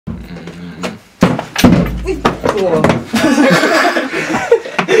Hey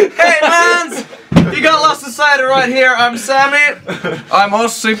mans! You got Lost Society right here. I'm Sammy. I'm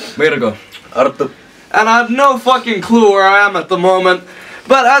Ossi. Virgo. Arttu. And I have no fucking clue where I am at the moment.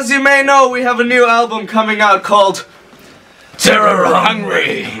 But as you may know, we have a new album coming out called Terror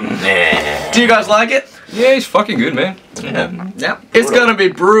Hungry. Do you guys like it? Yeah, it's fucking good, man. Yeah. It's gonna be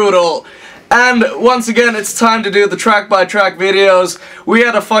brutal. And once again, it's time to do the track-by-track videos. We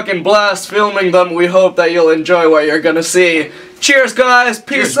had a fucking blast filming them. We hope that you'll enjoy what you're gonna see. Cheers, guys.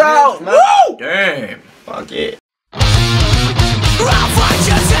 Peace out. man. Woo! Damn. Fuck it.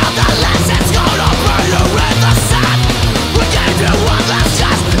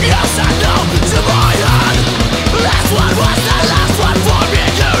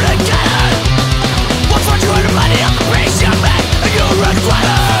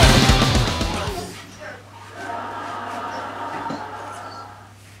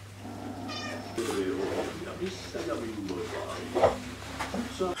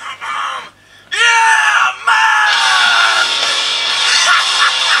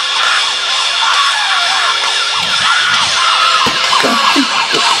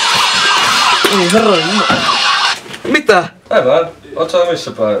 Mitä? Ei vaan. Oot sä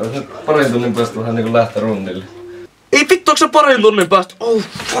missä päin? Nyt parin tunnin päästä vähän niinku lähteä rundille. Ei vittu, onks se parin tunnin päästä? Oh,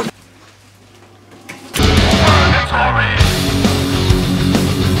 fuck.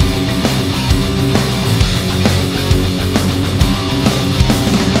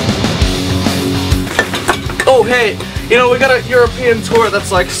 Oh hey, you know we got a European tour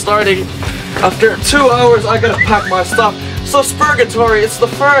that's like starting after 2 hours. I gotta pack my stuff. So Spurgatory, it's the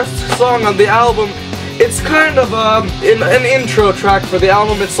first song on the album. It's kind of an intro track for the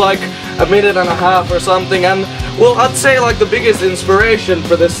album. It's like a minute and a half or something, and well, I'd say like the biggest inspiration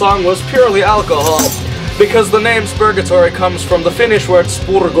for this song was purely alcohol, because the name Spurgatory comes from the Finnish word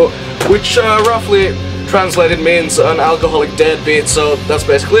spurgo, which roughly translated means an alcoholic deadbeat, so that's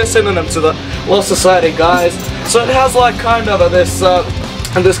basically a synonym to the Lost Society guys. So it has like kind of this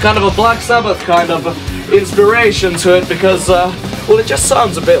kind of a Black Sabbath kind of inspiration to it, because well, it just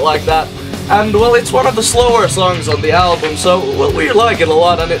sounds a bit like that. And well, it's one of the slower songs on the album, so well, we like it a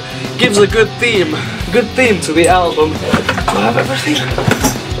lot, and it gives a good theme to the album. Do I have everything?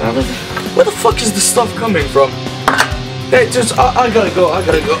 Where the fuck is this stuff coming from? Hey, just I gotta go.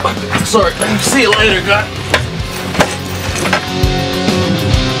 Sorry. See you later, guys.